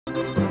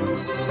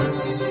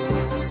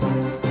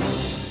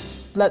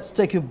let's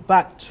take you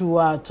back to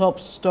our top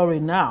story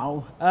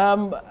now.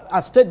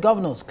 As state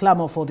governors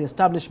clamor for the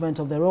establishment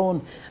of their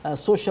own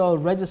social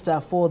register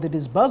for the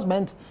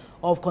disbursement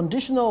of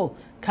conditional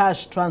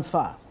cash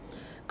transfer.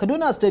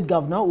 Kaduna State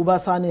Governor Uba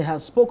Sani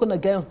has spoken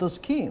against the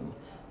scheme.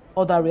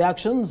 Other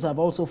reactions have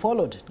also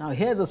followed. Now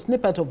here's a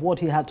snippet of what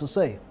he had to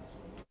say. I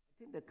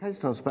think the cash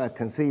transfer, I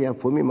can say, yeah,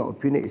 for me, my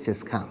opinion is a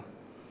scam.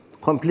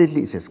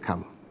 Completely, it's a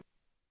scam.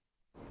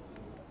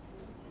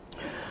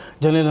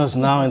 Joining us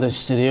now in the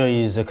studio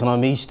is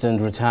Economist and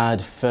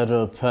retired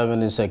Federal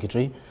Permanent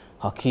Secretary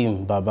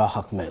Hakeem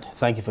Ahmed.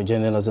 Thank you for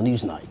joining us on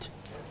Newsnight.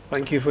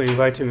 Thank you for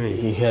inviting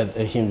me. You heard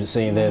him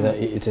saying there that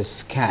it's a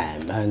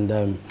scam,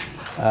 and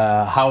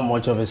how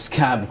much of a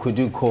scam could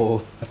you call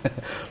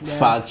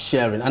fact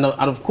sharing? And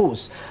of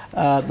course,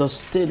 the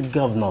state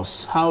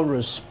governors, how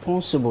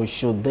responsible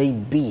should they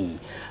be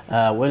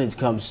when it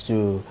comes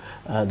to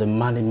the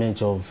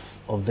management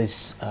of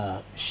this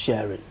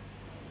sharing?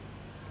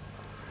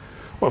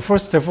 Well,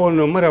 first of all,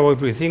 no matter what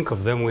we think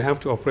of them, we have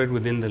to operate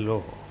within the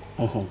law.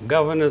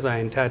 Governors are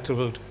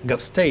entitled,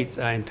 states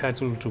are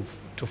entitled to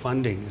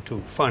funding,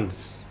 to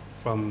funds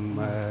from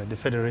the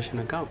federation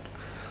account.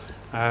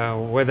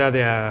 Whether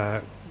they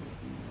are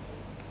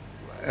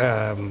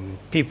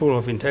people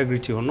of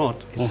integrity or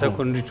not is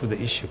secondary to the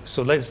issue.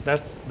 So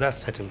that's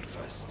settled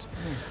first.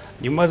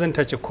 You mustn't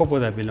touch a kobo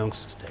that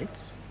belongs to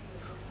states.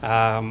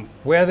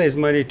 Where there is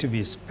money to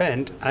be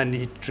spent and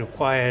it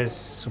requires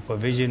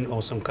supervision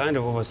or some kind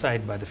of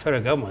oversight by the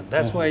federal government,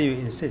 that's why you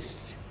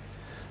insist.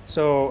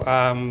 So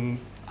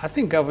I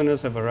think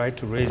governors have a right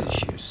to raise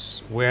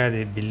issues where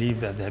they believe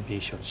that they're being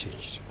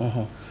shortchanged.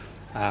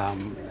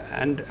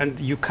 And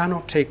you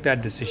cannot take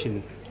that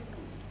decision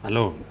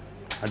alone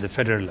at the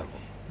federal level.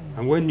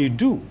 And when you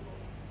do,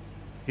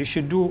 you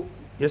should do.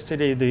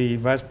 Yesterday, the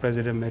vice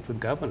president met with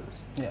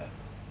governors. Yeah.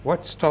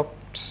 What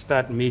stops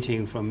that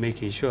meeting from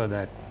making sure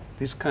that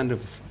these kind of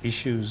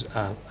issues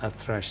are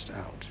thrashed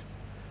out?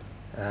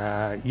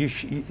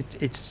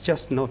 It's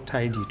just not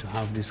tidy to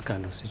have this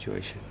kind of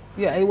situation.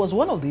 Yeah, it was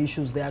one of the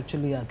issues they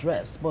actually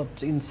addressed,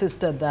 but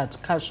insisted that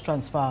cash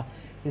transfer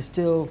is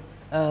still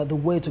the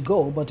way to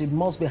go, but it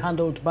must be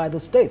handled by the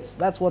states.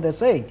 That's what they're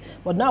saying.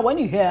 But now when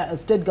you hear a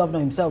state governor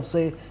himself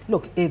say,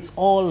 look, it's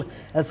all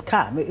a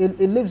scam,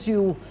 it leaves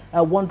you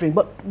wondering,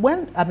 but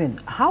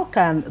how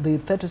can the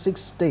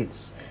 36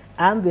 states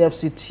and the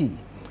FCT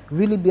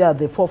really be at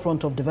the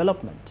forefront of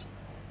development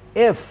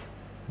if,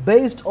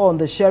 based on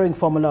the sharing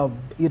formula,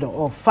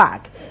 of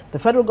FAC, the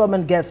federal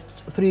government gets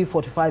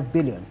 345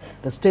 billion,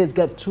 the states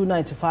get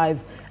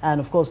 295, and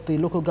of course the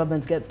local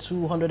governments get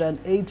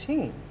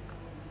 218.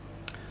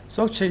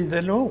 So change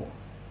the law.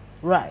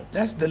 Right.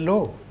 That's the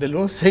law. The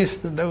law says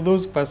that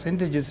those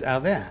percentages are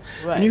there.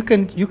 Right.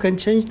 And you can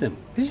change them.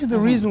 This is the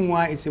reason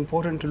why it's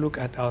important to look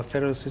at our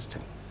federal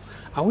system.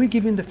 Are we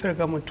giving the federal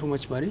government too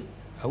much money?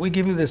 Are we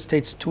giving the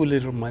states too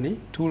little money,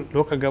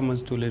 local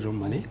governments too little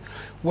money?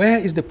 Where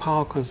is the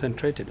power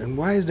concentrated, and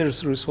where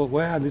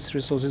are these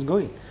resources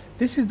going?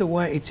 This is the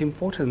why it's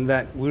important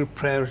that we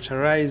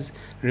prioritize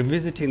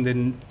revisiting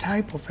the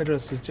type of federal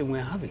system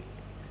we're having.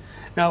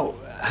 Now,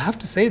 I have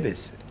to say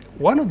this.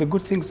 One of the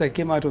good things that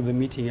came out of the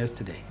meeting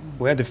yesterday,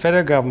 where the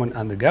federal government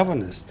and the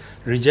governors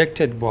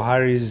rejected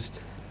Buhari's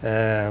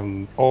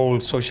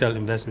old social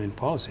investment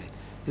policy,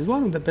 is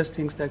one of the best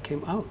things that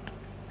came out.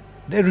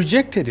 They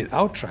rejected it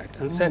outright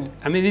and said,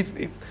 I mean, if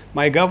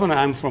my governor,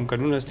 I'm from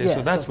Kaduna State, yes,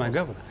 so that's my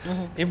governor.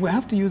 If we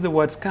have to use the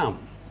word scam,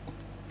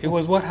 it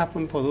was what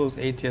happened for those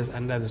 8 years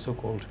under the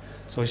so-called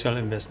social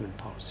investment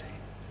policy.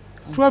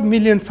 12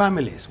 million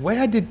families.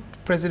 Where did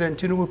President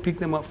Tinubu pick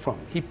them up from?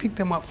 He picked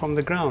them up from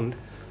the ground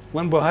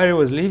when Buhari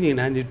was leaving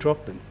and he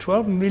dropped them.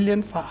 12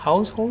 million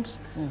households?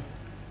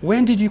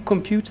 When did you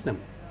compute them?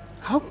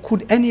 How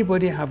could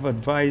anybody have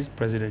advised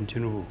President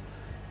Tinubu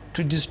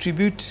to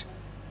distribute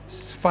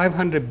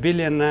 500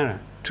 billion naira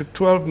to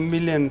 12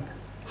 million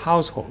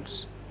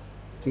households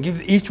and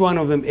give each one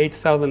of them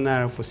 8,000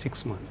 naira for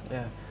 6 months?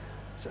 Yeah.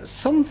 So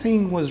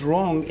something was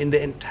wrong in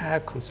the entire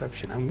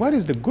conception. And what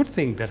is the good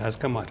thing that has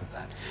come out of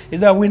that is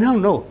that we now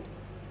know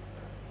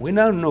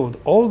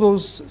all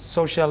those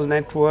social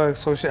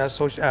networks,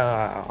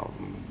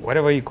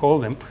 whatever you call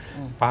them,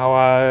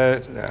 power,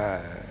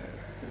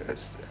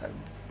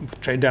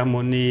 trader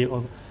money,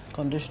 or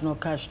conditional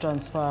cash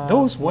transfer.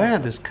 Those were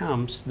the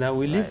scams that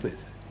we live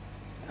with.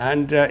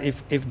 And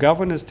if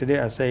governors today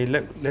are saying,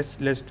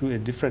 let's do a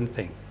different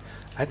thing,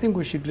 I think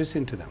we should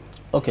listen to them.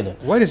 Okay then.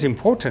 What is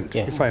important,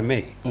 if I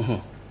may,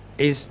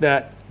 is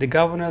that the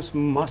governors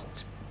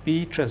must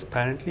be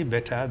transparently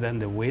better than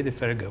the way the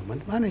federal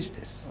government managed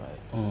this.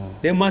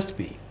 Right. They must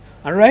be.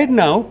 And right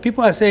now,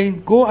 people are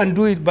saying, go and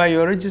do it by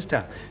your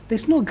register.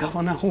 There's no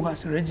governor who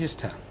has a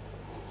register.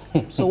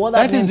 So what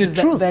that means is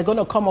that they're going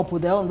to come up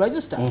with their own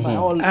register. By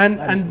all,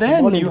 and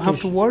then you have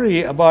to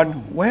worry about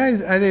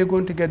are they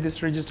going to get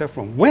this register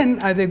from?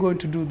 When are they going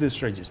to do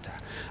this register?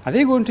 Are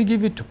they going to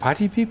give it to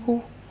party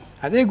people?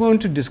 Are they going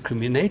to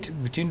discriminate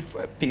between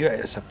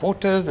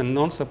supporters and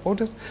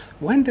non-supporters?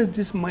 When does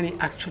this money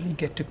actually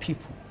get to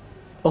people?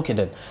 Okay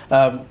then.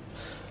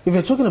 If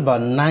you're talking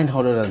about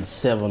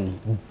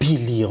 907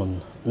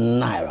 billion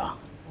naira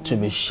to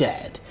be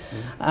shared,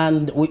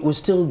 and we're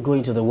still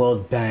going to the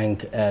World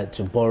Bank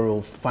to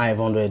borrow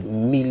 $500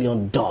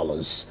 million,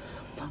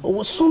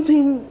 well,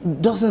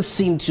 something doesn't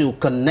seem to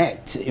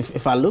connect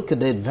if I look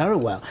at it very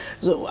well.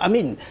 So, I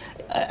mean,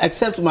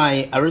 except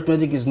my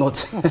arithmetic is not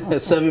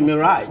serving me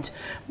right.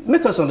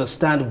 Make us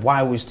understand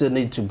why we still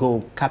need to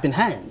go cap in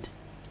hand.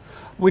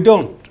 We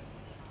don't.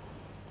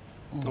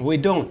 We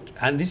don't.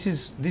 And this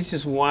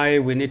is why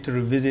we need to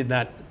revisit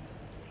that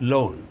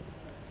loan.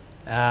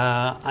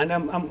 And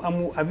I'm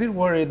a bit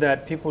worried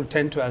that people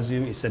tend to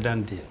assume it's a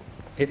done deal.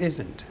 It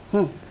isn't.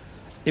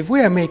 If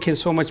we are making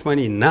so much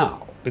money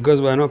now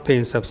because we are not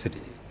paying subsidy,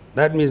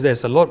 that means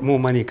there's a lot more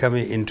money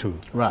coming into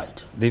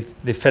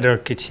the federal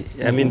kitty.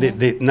 I mean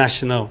the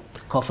national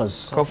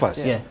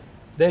coffers. Yeah.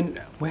 Then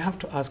we have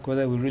to ask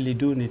whether we really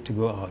do need to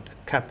go out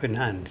cap in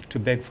hand to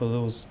beg for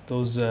those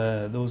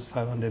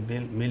 500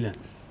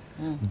 millions,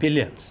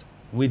 billions.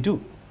 We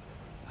do,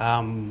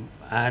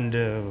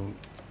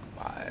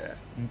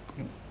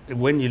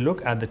 when you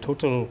look at the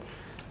total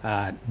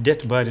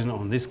debt burden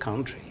on this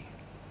country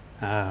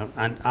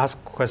and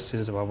ask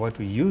questions about what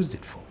we used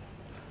it for,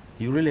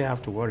 you really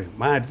have to worry.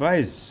 My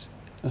advice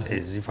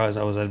is, if I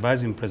was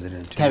advising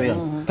President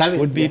Tinubu,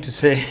 would be to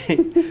say,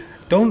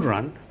 don't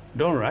run,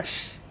 don't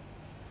rush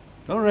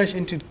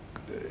into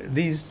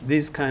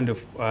these kind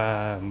of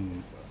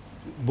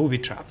booby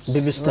traps.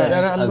 Baby steps,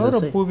 there are a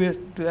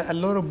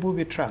lot of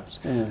booby traps,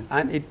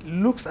 and it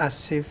looks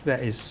as if there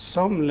is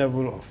some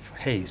level of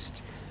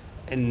haste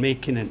in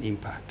making an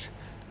impact.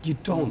 You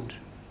don't.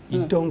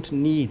 You don't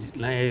need.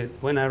 Like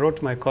when I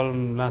wrote my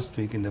column last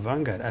week in the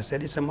Vanguard, I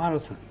said it's a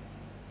marathon.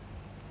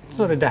 It's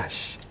not a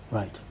dash.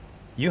 Right.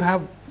 You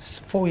have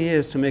 4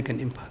 years to make an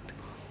impact.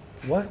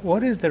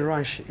 What is the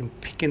rush in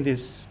picking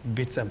these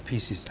bits and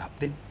pieces up?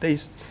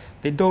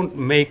 They don't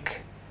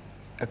make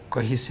a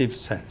cohesive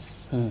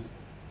sense.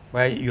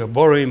 Where you're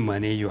borrowing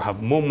money, you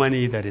have more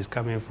money that is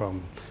coming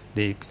from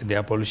the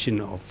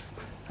abolition of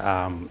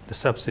the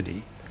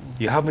subsidy.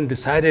 You haven't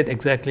decided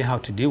exactly how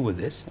to deal with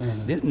this.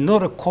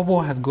 Not a kobo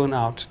has gone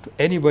out to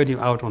anybody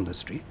out on the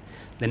street.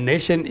 The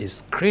nation is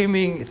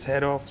screaming its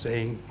head off,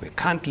 saying, we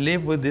can't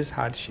live with this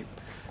hardship.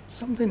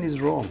 Something is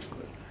wrong.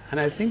 And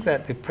I think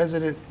that the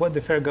president, what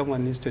the federal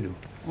government needs to do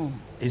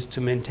is to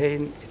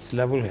maintain its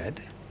level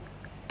head,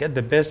 get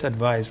the best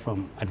advice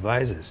from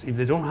advisors. If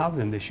they don't have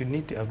them, they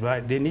need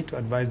to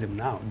advise them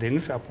now. They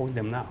need to appoint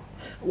them now.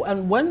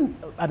 And when,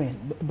 I mean,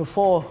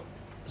 before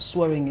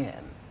swearing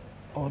in,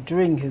 or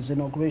during his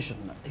inauguration,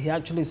 he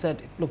actually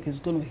said, look, he's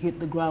going to hit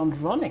the ground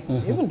running,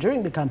 even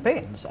during the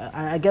campaigns.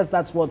 I guess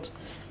that's what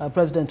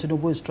President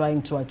Tinubu is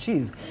trying to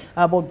achieve.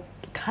 But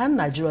can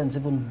Nigerians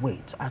even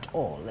wait at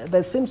all?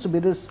 There seems to be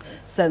this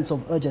sense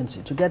of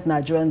urgency to get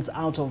Nigerians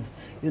out of,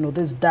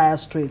 these dire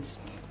straits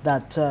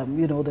that,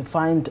 they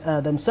find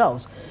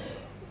themselves.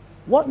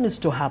 What needs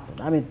to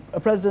happen? I mean,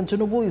 President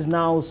Tinubu is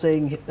now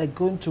saying they're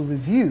going to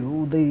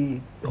review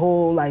the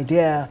whole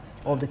idea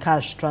of the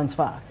cash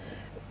transfer.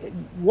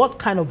 What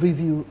kind of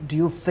review do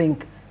you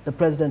think the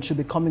president should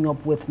be coming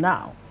up with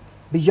now,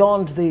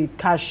 beyond the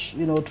cash,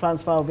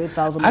 transfer of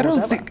 8,000?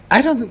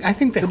 I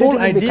think the whole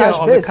idea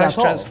of the cash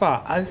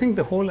transfer. I think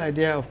the whole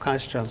idea of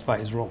cash transfer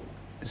is wrong.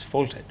 It's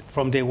faulted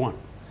from day one.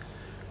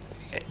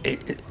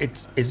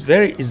 It's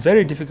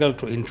very difficult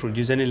to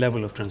introduce any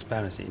level of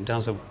transparency in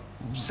terms of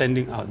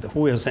sending out who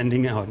we are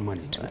sending out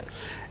money to. Right.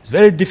 It's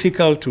very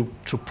difficult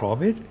to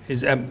probe it.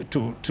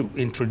 To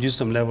introduce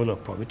some level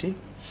of probity.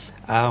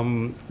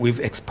 We've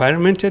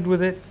experimented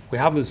with it. We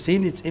haven't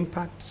seen its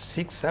impact.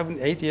 6, 7,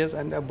 8 years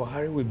under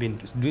Buhari, we've been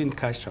doing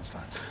cash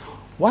transfers.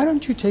 Why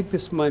don't you take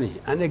this money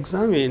and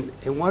examine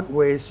in what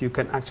ways you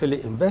can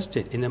actually invest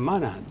it in a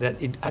manner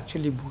that it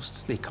actually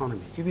boosts the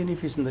economy, even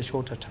if it's in the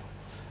shorter term.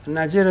 And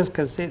Nigerians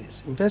can say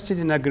this: invest it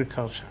in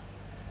agriculture,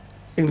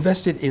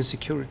 invest it in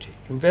security,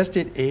 invest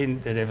it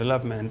in the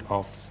development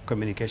of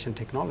communication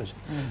technology.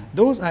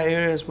 Those are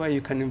areas where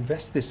you can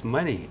invest this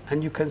money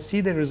and you can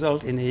see the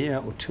result in a year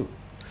or two.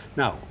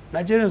 Now,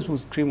 Nigerians will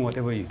scream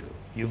whatever you do.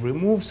 You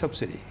remove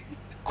subsidy.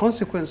 The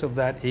consequence of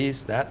that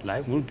is that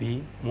life will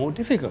be more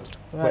difficult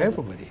for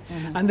everybody.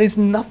 And there's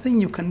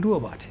nothing you can do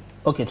about it.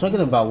 Okay,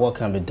 talking about what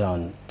can be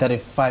done,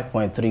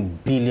 $35.3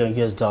 billion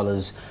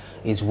US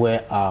is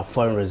where our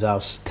foreign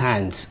reserve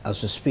stands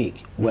as we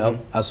speak. Well,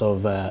 as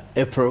of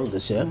April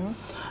this year.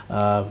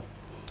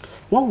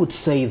 One would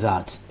say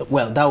that,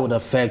 well, that would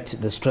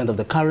affect the strength of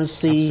the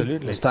currency,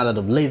 the standard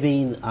of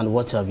living, and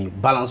what have you,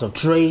 balance of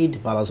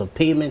trade, balance of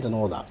payment, and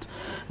all that.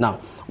 Now,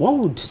 one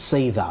would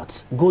say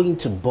that going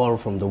to borrow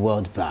from the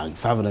World Bank,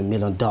 $500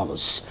 million,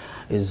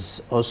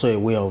 is also a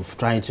way of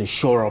trying to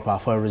shore up our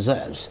foreign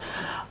reserves.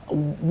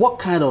 What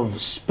kind of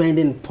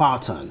spending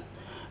pattern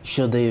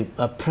should the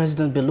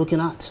president be looking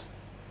at?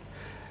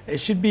 It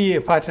should be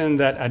a pattern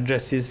that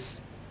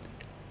addresses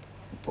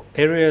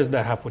areas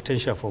that have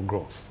potential for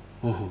growth.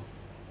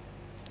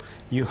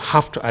 You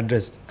have to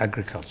address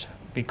agriculture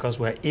because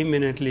we're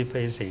imminently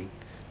facing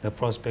the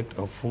prospect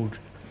of food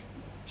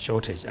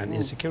shortage and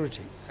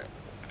insecurity.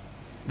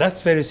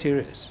 That's very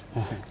serious.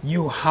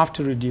 You have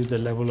to reduce the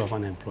level of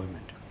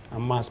unemployment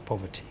and mass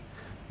poverty.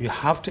 You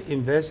have to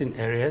invest in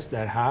areas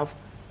that have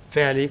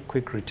fairly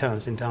quick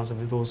returns in terms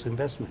of those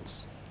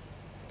investments.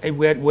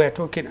 We're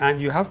talking,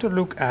 and you have to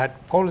look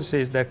at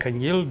policies that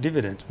can yield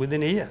dividends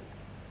within a year.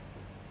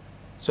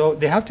 So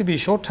they have to be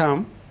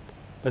short-term,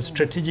 but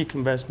strategic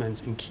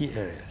investments in key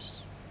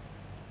areas.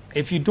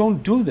 If you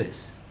don't do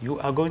this, you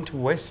are going to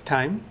waste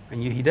time,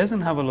 and he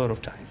doesn't have a lot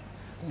of time.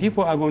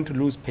 People are going to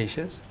lose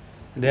patience.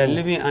 They are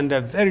living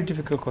under very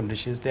difficult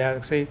conditions. They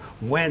are saying,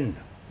 when?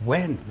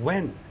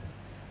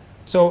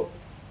 So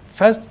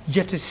first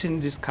jettison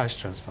this cash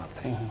transfer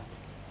thing.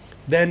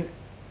 Then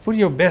put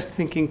your best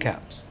thinking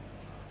caps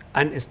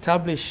and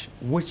establish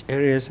which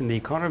areas in the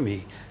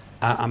economy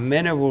are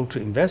amenable to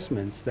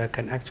investments that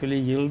can actually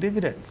yield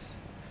dividends.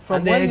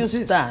 From where you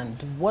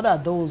stand, what are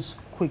those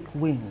quick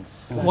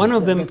wins? One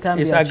of them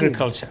is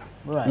agriculture.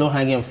 Right.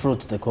 Low-hanging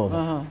fruits, they call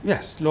them.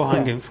 Yes,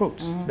 low-hanging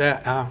fruits.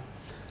 There are,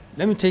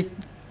 let me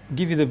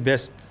give you the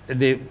best,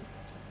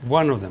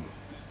 one of them.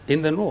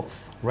 In the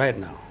north, right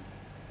now,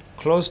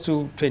 close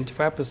to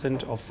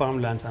 25% of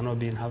farmlands are not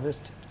being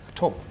harvested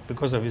at all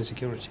because of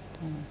insecurity.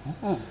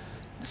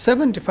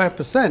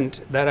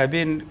 75% that are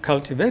being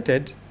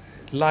cultivated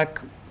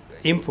lack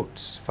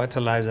inputs,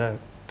 fertilizer,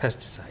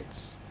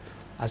 pesticides.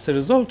 As a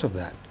result of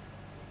that,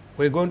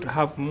 we're going to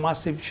have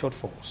massive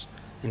shortfalls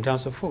in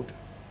terms of food.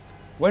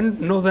 When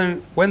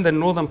the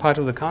northern part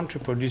of the country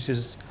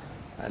produces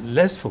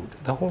less food,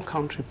 the whole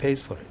country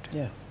pays for it.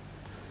 Yeah.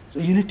 So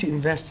you need to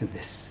invest in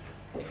this.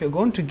 If you're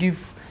going to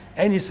give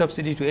any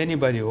subsidy to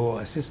anybody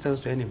or assistance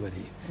to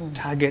anybody,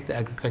 target the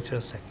agricultural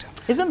sector.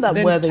 Isn't that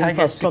Then where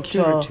the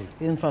security.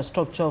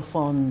 infrastructure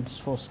funds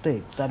for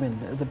states? I mean,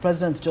 the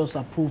president just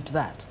approved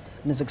that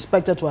and is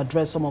expected to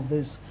address some of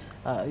these,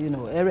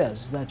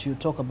 areas that you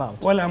talk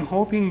about. Well, I'm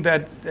hoping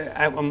that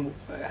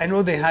I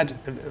know they had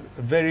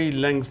a very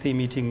lengthy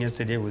meeting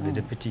yesterday with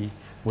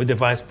the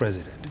vice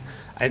president,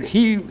 and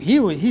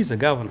he's a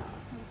governor,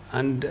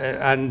 and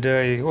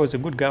he was a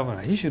good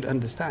governor. He should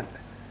understand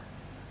that.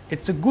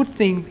 It's a good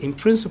thing in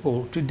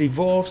principle to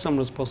devolve some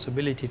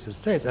responsibility to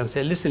states and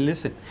say,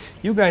 listen,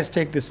 you guys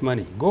take this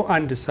money, go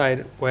and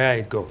decide where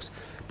it goes.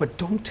 But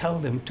don't tell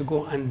them to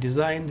go and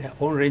design their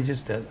own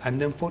registers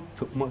and then put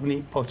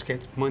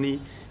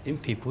money in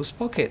people's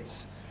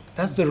pockets.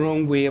 That's the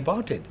wrong way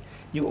about it.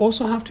 You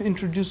also have to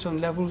introduce some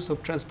levels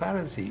of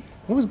transparency.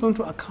 Who's going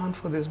to account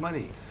for this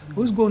money?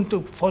 Who's going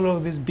to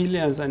follow these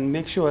billions and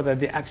make sure that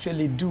they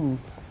actually do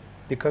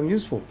become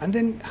useful? And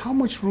then how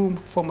much room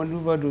for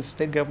maneuver do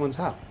state governments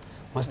have?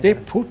 Must they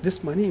put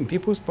this money in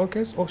people's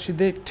pockets, or should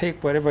they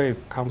take whatever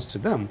it comes to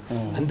them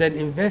and then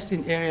invest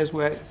in areas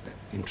where,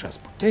 in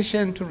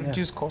transportation to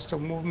reduce cost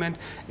of movement,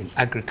 in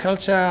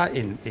agriculture,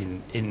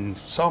 in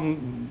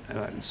some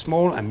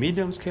small and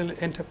medium scale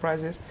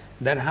enterprises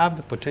that have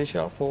the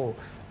potential for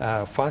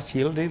fast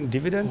yielding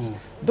dividends?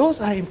 Those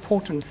are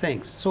important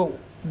things. So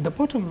the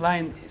bottom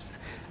line is,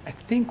 I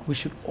think we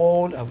should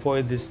all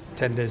avoid this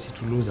tendency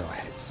to lose our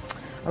heads.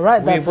 All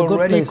right, that's We've a good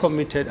already place.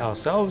 committed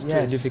ourselves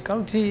to a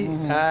difficulty,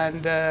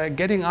 and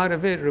getting out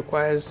of it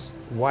requires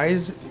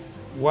wise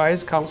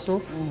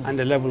counsel and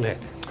a level head.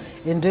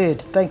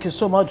 Indeed. Thank you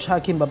so much,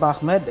 Hakeem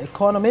Ahmed,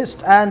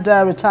 economist and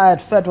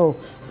retired Federal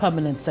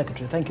Permanent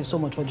Secretary. Thank you so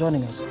much for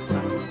joining us.